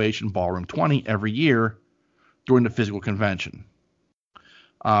Hall H and Ballroom 20 every year during the physical convention.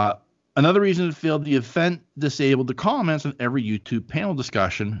 Another reason it failed, the event disabled the comments on every YouTube panel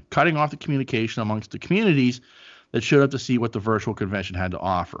discussion, cutting off the communication amongst the communities that showed up to see what the virtual convention had to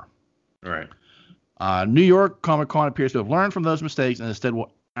offer. All right. New York Comic Con appears to have learned from those mistakes and instead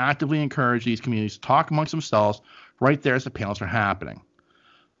will actively encourage these communities to talk amongst themselves right there as the panels are happening.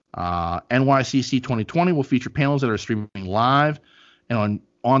 NYCC 2020 will feature panels that are streaming live and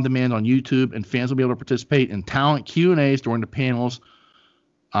on demand on YouTube, and fans will be able to participate in talent Q&As during the panels.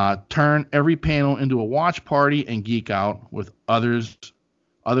 Turn every panel into a watch party and geek out with other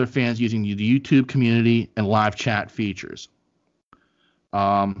fans using the YouTube community and live chat features.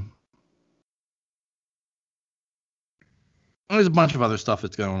 There's a bunch of other stuff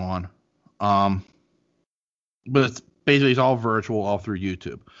that's going on. But it's all virtual, all through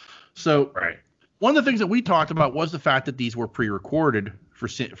YouTube. So one of the things that we talked about was the fact that these were pre-recorded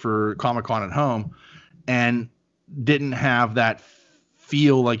for Comic-Con at Home and didn't have that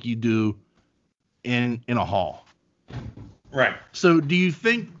feel like you do in a hall. Right. So do you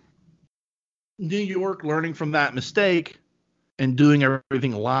think New York learning from that mistake and doing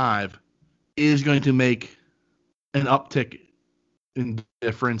everything live is going to make an uptick in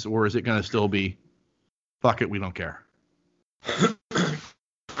difference, or is it going to still be fuck it, we don't care?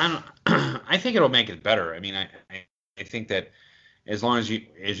 I think it'll make it better. I mean, I think that as long as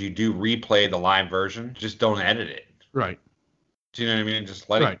you do replay the live version, just don't edit it. Right. Do you know what I mean? Just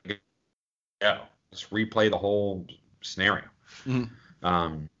let it go. Just replay the whole scenario.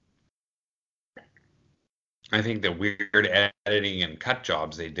 Mm-hmm. I think the weird editing and cut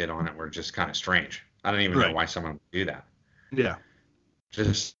jobs they did on it were just kind of strange. I don't even know why someone would do that. Yeah.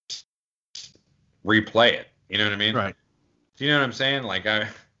 Just replay it. You know what I mean? Right. Do you know what I'm saying? Like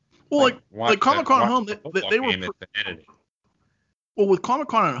Comic-Con at Home, they were with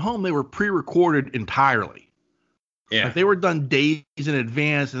Comic-Con at Home, they were pre-recorded entirely. Yeah. Like they were done days in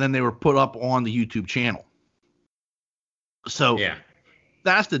advance, and then they were put up on the YouTube channel. So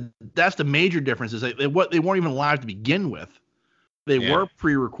that's the major difference is they weren't even live to begin with. They were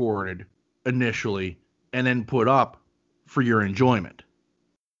pre-recorded initially and then put up for your enjoyment.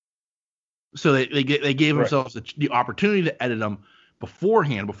 So they gave themselves the opportunity to edit them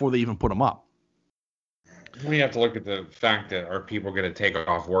beforehand before they even put them up. We have to look at the fact that are people going to take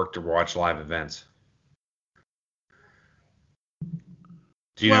off work to watch live events?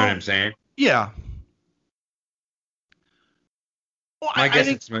 Do you know what I'm saying? Yeah. Well, I guess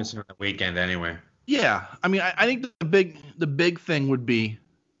think it's mostly on the weekend anyway. Yeah, I mean, I think the big thing would be,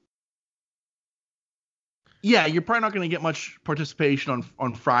 yeah, you're probably not going to get much participation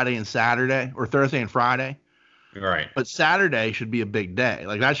on Friday and Saturday, or Thursday and Friday. Right. But Saturday should be a big day.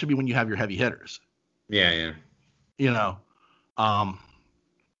 Like that should be when you have your heavy hitters. Yeah, yeah. You know, because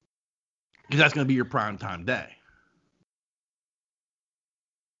that's going to be your prime time day.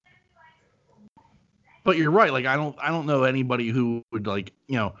 But you're right. Like I don't know anybody who would, like,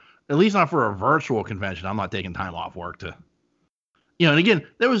 at least not for a virtual convention. I'm not taking time off work to, and again,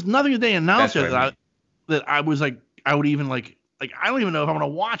 there was nothing that they announced that I was like, I would even like I don't even know if I'm gonna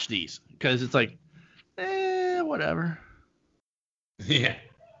watch these, because it's like, whatever. Yeah.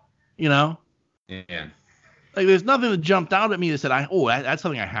 Yeah. Like there's nothing that jumped out at me that said that's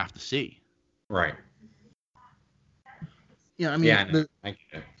something I have to see. Right. Yeah, I mean,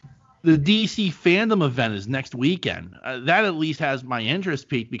 the DC fandom event is next weekend. That at least has my interest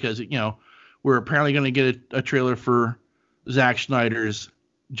peaked, because we're apparently going to get a trailer for Zack Snyder's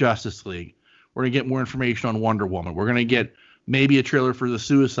Justice League. We're going to get more information on Wonder Woman. We're going to get maybe a trailer for the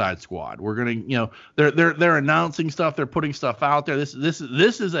Suicide Squad. We're going to, they're announcing stuff. They're putting stuff out there. This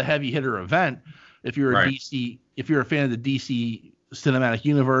is a heavy hitter event. If you're if you're a fan of the DC cinematic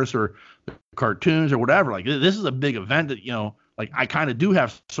universe or the cartoons or whatever, like this is a big event that, like I kind of do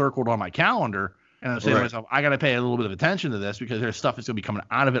have circled on my calendar, and I'm saying to myself, I got to pay a little bit of attention to this, because there's stuff that's going to be coming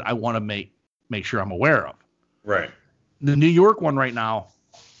out of it I want to make sure I'm aware of. Right. The New York one right now,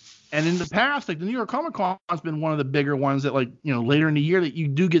 and in the past, like the New York Comic Con has been one of the bigger ones that, like, later in the year that you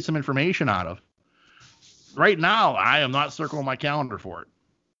do get some information out of. Right now, I am not circling my calendar for it.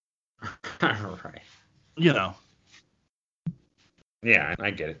 Right. Yeah,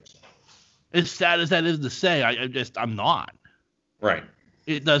 I get it. As sad as that is to say, I'm not. Right.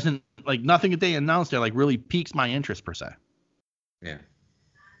 It doesn't, like, nothing that they announced there like really piques my interest per se. Yeah.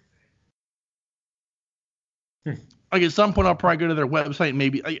 Like at some point I'll probably go to their website and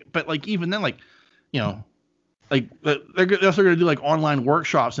maybe, but like even then, like, like they're also going to do like online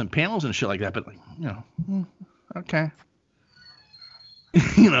workshops and panels and shit like that. But like, okay,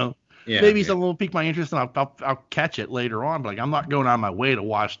 maybe something will pique my interest and I'll catch it later on. But like, I'm not going out of my way to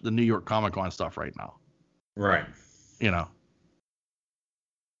watch the New York Comic Con stuff right now. Right. Yeah,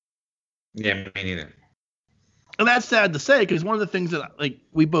 me neither. And that's sad to say, because one of the things that like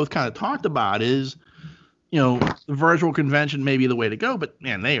we both kind of talked about is, the virtual convention may be the way to go, but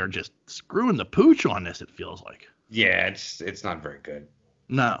man, they are just screwing the pooch on this, it feels like. Yeah, it's not very good.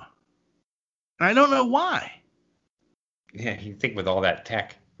 No. And I don't know why. Yeah, you think with all that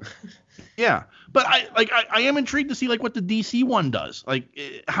tech. Yeah. But I am intrigued to see like what the DC one does. Like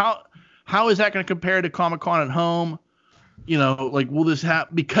how is that going to compare to Comic-Con at home? Like will this have,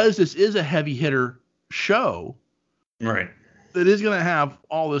 because this is a heavy hitter show. Right. That is going to have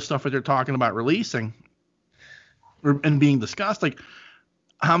all this stuff that they're talking about releasing and being discussed. Like,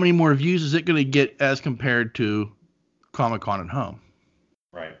 how many more views is it going to get as compared to Comic-Con at home?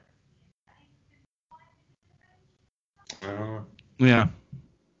 Right. Yeah.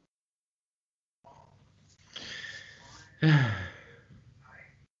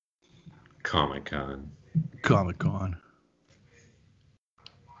 Comic-Con.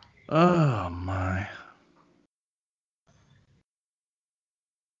 Oh my.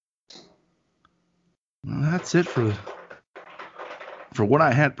 Well, that's it for what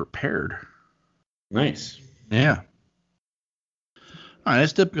I had prepared. Nice. Yeah. All right,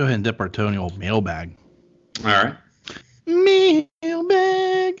 let's go ahead and dip our toe in the old mailbag. All right.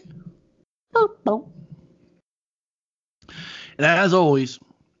 Mailbag. And as always,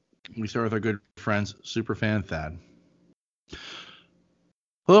 we start with our good friends, Superfan Thad.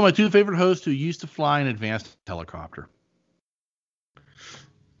 Hello, my two favorite hosts who used to fly an advanced helicopter.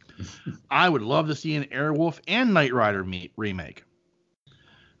 I would love to see an Airwolf and Knight Rider remake.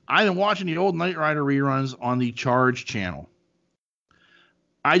 I've been watching the old Knight Rider reruns on the Charge channel.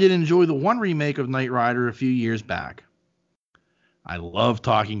 I did enjoy the one remake of Knight Rider a few years back. I love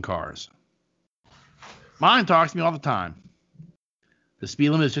talking cars. Mine talks to me all the time. The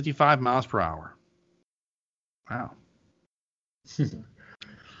speed limit is 55 miles per hour. Wow.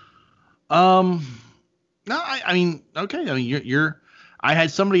 No, I mean, okay. I mean, you're. I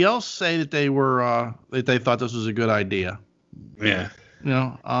had somebody else say that they were that they thought this was a good idea. Yeah. I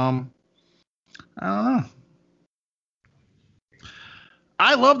don't know.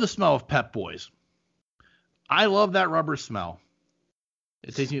 I love the smell of Pep Boys. I love that rubber smell.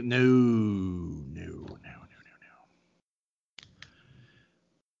 It tastes no.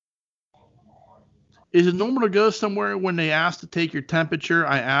 Is it normal to go somewhere when they ask to take your temperature?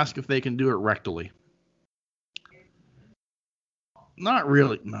 I ask if they can do it rectally. Not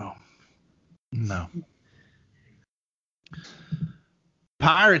really. No.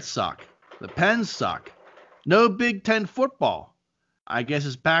 Pirates suck. The Pens suck. No Big Ten football. I guess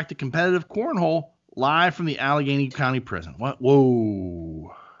it's back to competitive cornhole live from the Allegheny County Prison. What?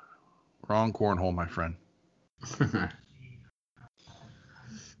 Whoa. Wrong cornhole, my friend.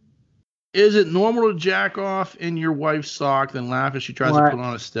 Is it normal to jack off in your wife's sock, then laugh as she tries to put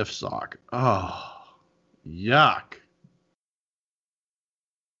on a stiff sock? Oh, yuck.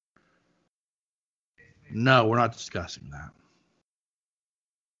 No, we're not discussing that.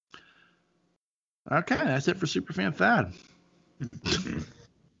 Okay, that's it for Superfan Thad.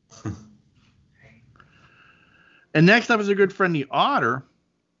 And next up is a good friend, the Otter,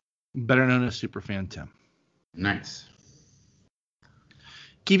 better known as Superfan Tim. Nice.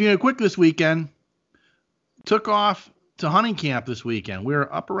 Keeping it quick this weekend, took off to hunting camp this weekend. We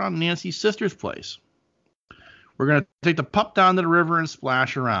were up around Nancy's sister's place. We're going to take the pup down to the river and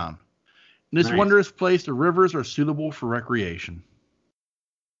splash around. In this wondrous place, the rivers are suitable for recreation.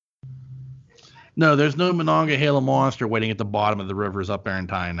 No, there's no Monongahela monster waiting at the bottom of the rivers up there and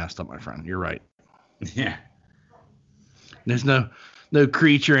tying nest up, my friend. You're right. Yeah. There's no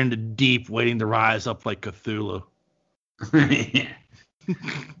creature in the deep waiting to rise up like Cthulhu. Yeah.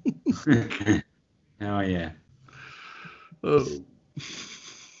 Oh, yeah. Oh.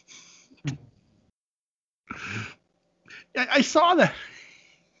 I saw that.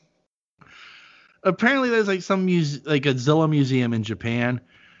 Apparently, there's like some like a Godzilla museum in Japan,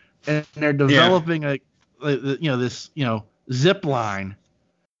 and they're developing this zip line,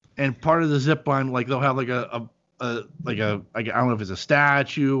 and part of the zip line, like they'll have like a I don't know if it's a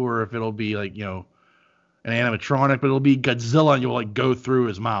statue or if it'll be like an animatronic, but it'll be Godzilla, and you'll like go through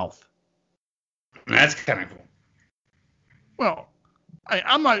his mouth. That's kind of cool. Well,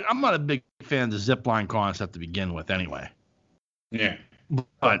 I'm not a big fan of the zip line concept to begin with, anyway. Yeah.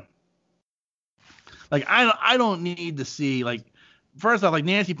 But like I don't need to see, like, first off, like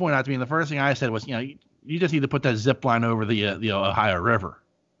Nancy pointed out to me, and the first thing I said was, you just need to put that zip line over the Ohio River.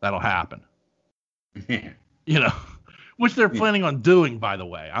 That'll happen. Yeah. Which they're planning on doing, by the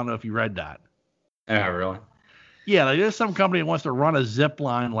way. I don't know if you read that. Oh, really? Yeah, like there's some company that wants to run a zip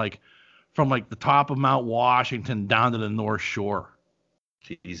line like from like the top of Mount Washington down to the North Shore.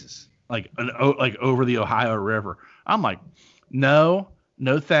 Jesus. Like over the Ohio River. I'm like, no,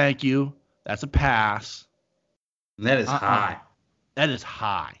 thank you. That's a pass. That is high. That is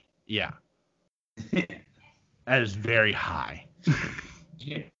high. Yeah. That is very high.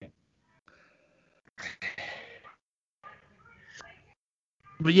 Yeah.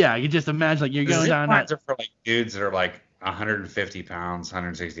 But yeah, you just imagine like you're going down that. Zip lines are for like dudes that are like 150 pounds,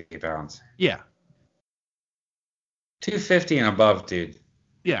 160 pounds. Yeah. 250 and above, dude.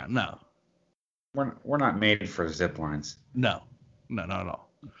 Yeah, no. We're not made for zip lines. No, not at all.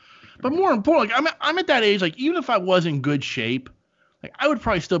 But more importantly, I'm at that age, like, even if I was in good shape, like, I would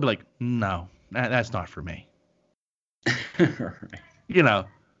probably still be like, no, that's not for me. Right.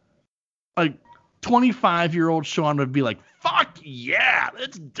 Like 25-year-old Sean would be like, fuck yeah,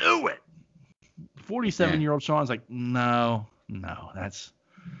 let's do it. 47-year-old Sean's like, no, that's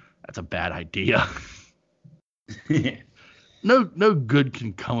a bad idea. Yeah. No good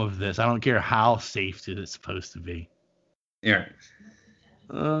can come of this. I don't care how safe it is supposed to be. Yeah.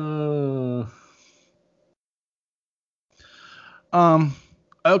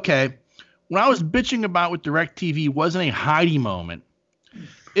 Okay. When I was bitching about with DirecTV wasn't a Heidi moment,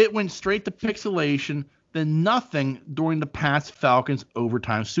 it went straight to pixelation, then nothing during the Pats Falcons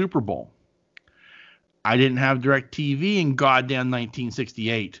overtime Super Bowl. I didn't have DirecTV in goddamn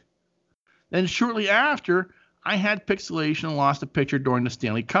 1968. Then shortly after, I had pixelation and lost a picture during the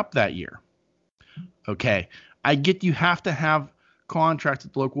Stanley Cup that year. Okay, I get you have to have contracts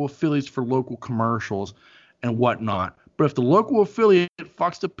with local affiliates for local commercials and whatnot. But if the local affiliate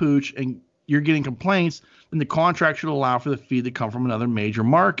fucks the pooch and you're getting complaints, then the contract should allow for the feed to come from another major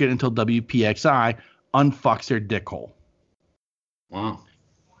market until WPXI unfucks their dickhole. Wow.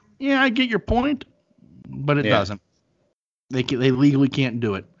 Yeah, I get your point, but it doesn't. They legally can't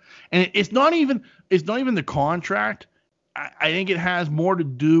do it. And it's not even the contract. I think it has more to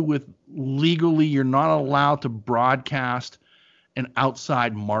do with legally you're not allowed to broadcast an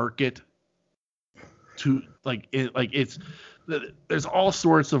outside market to there's all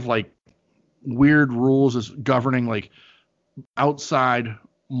sorts of like weird rules as governing like outside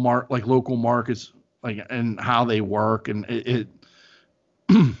like local markets like and how they work, and it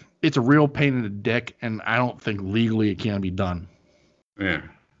it's a real pain in the dick, and I don't think legally it can be done. Yeah.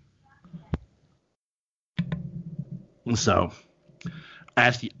 And so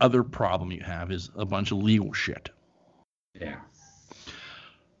that's the other problem you have is a bunch of legal shit. Yeah.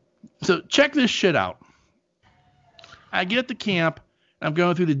 So check this shit out. I get to camp. I'm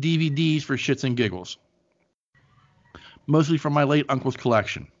going through the DVDs for shits and giggles. Mostly from my late uncle's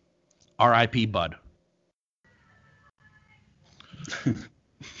collection. R.I.P. Bud.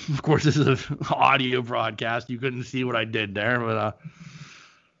 Of course, this is an audio broadcast. You couldn't see what I did there, but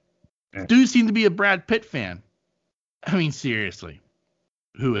dude seemed to be a Brad Pitt fan. I mean, seriously,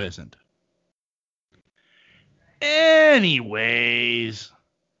 who isn't? Anyways,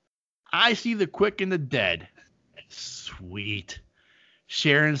 I see The Quick and the Dead. Sweet.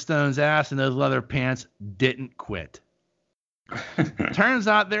 Sharon Stone's ass and those leather pants didn't quit. Turns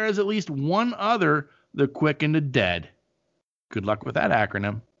out there is at least one other The Quick and the Dead. Good luck with that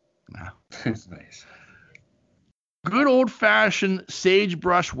acronym. That's nice. Good old-fashioned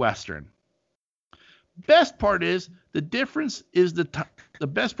sagebrush western. Best part is the difference is the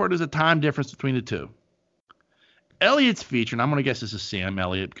best part is the time difference between the two. Elliot's feature, and I'm going to guess this is Sam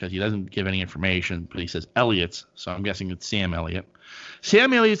Elliott because he doesn't give any information, but he says Elliot's, so I'm guessing it's Sam Elliott.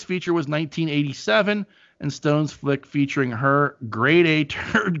 Sam Elliott's feature was 1987, and Stone's flick featuring her grade A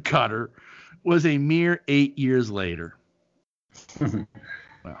turd cutter was a mere 8 years later.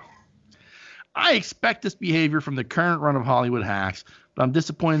 Well, I expect this behavior from the current run of Hollywood hacks, but I'm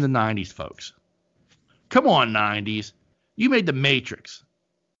disappointed in the 90s folks. Come on, 90s. You made The Matrix.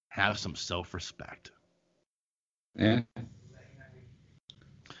 Have some self-respect. Yeah.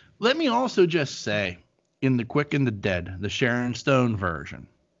 Let me also just say, in The Quick and the Dead, the Sharon Stone version,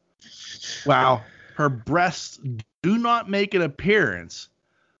 while her breasts do not make an appearance,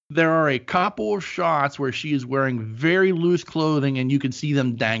 there are a couple of shots where she is wearing very loose clothing and you can see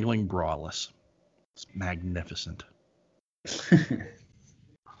them dangling braless. It's magnificent.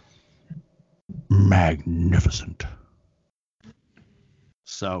 Magnificent.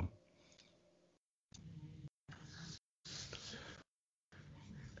 So,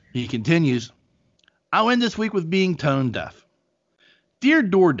 he continues, I'll end this week with being tone deaf. Dear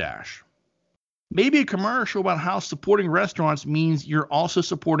DoorDash, maybe a commercial about how supporting restaurants means you're also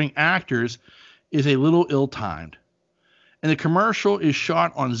supporting actors is a little ill-timed. And the commercial is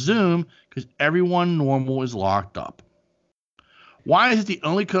shot on Zoom because everyone normal is locked up. Why is it the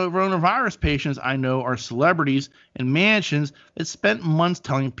only coronavirus patients I know are celebrities in mansions that spent months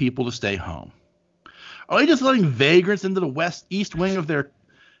telling people to stay home? Are they just letting vagrants into the east wing of their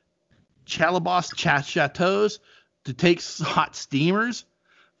Chalabos chateaus to take hot steamers,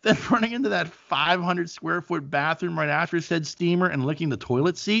 then running into that 500 square foot bathroom right after said steamer and licking the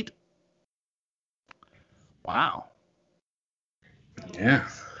toilet seat? Wow. Yeah.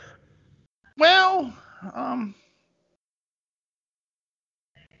 Well, I'm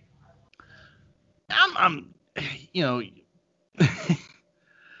you know,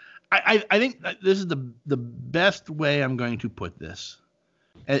 I think that this is the best way I'm going to put this.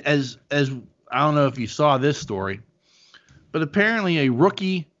 As I don't know if you saw this story, but apparently a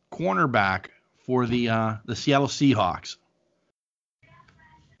rookie cornerback for the Seattle Seahawks,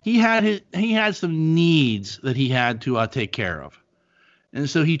 he had some needs that he had to take care of, and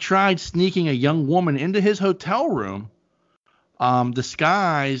so he tried sneaking a young woman into his hotel room,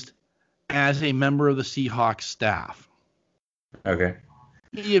 disguised as a member of the Seahawks staff. Okay.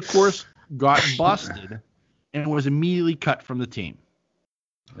 He of course got busted and was immediately cut from the team.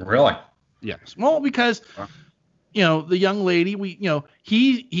 Really? Yes. Well, because the young lady,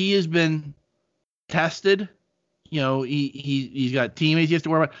 he has been tested. He's got teammates he has to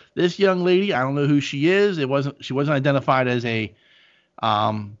worry about. This young lady, I don't know who she is. She wasn't identified as a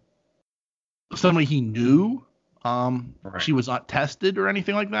somebody he knew. Right. She was not tested or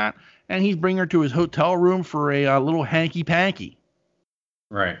anything like that. And he's bringing her to his hotel room for a little hanky panky.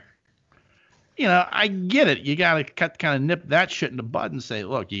 Right. I get it. You got to kind of nip that shit in the bud and say,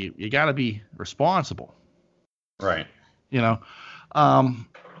 look, you got to be responsible. Right.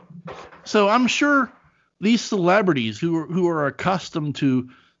 So I'm sure these celebrities who are accustomed to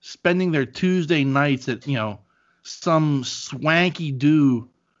spending their Tuesday nights at, some swanky do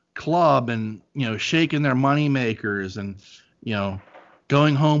club and, shaking their money makers and,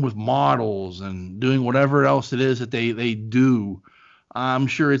 going home with models and doing whatever else it is that they do. I'm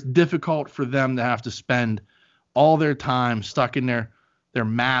sure it's difficult for them to have to spend all their time stuck in their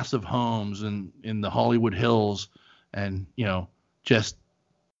massive homes and in the Hollywood Hills and, just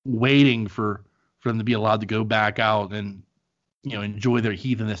waiting for them to be allowed to go back out and, enjoy their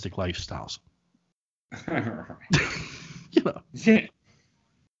heathenistic lifestyles.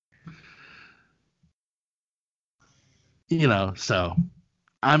 So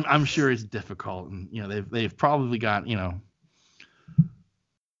I'm sure it's difficult, and they've probably got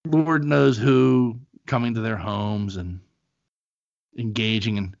Lord knows who coming to their homes and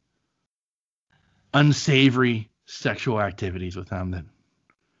engaging in unsavory sexual activities with them that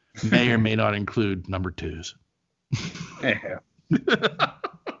may or may not include number twos. Yeah.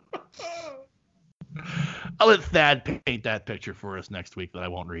 I'll let Thad paint that picture for us next week that I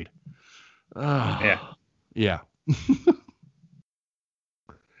won't read. Yeah. Yeah.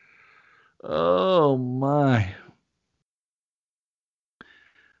 Oh my.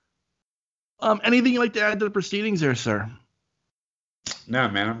 Anything you'd like to add to the proceedings there, sir? No,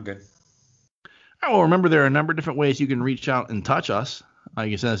 man, I'm good. Oh, well, remember there are a number of different ways you can reach out and touch us. You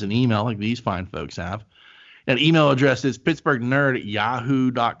can send us an email like these fine folks have. That email address is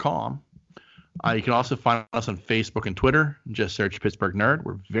pittsburghnerd@yahoo.com. You can also find us on Facebook and Twitter. Just search Pittsburgh Nerd.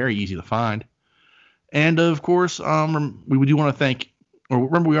 We're very easy to find. And of course, we do want to thank, or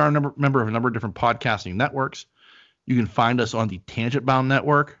remember, we are a member of a number of different podcasting networks. You can find us on the Tangent Bound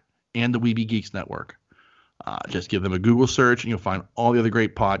Network and the Weeby Geeks Network. Just give them a Google search and you'll find all the other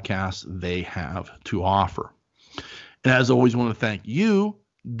great podcasts they have to offer. And as always, I want to thank you,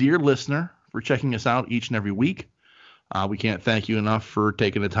 dear listener, for checking us out each and every week. We can't thank you enough for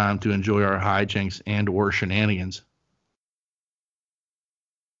taking the time to enjoy our hijinks and or shenanigans.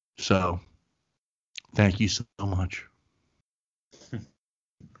 So, thank you so much.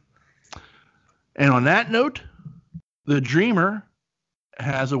 And on that note, the dreamer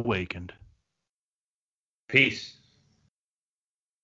has awakened. Peace.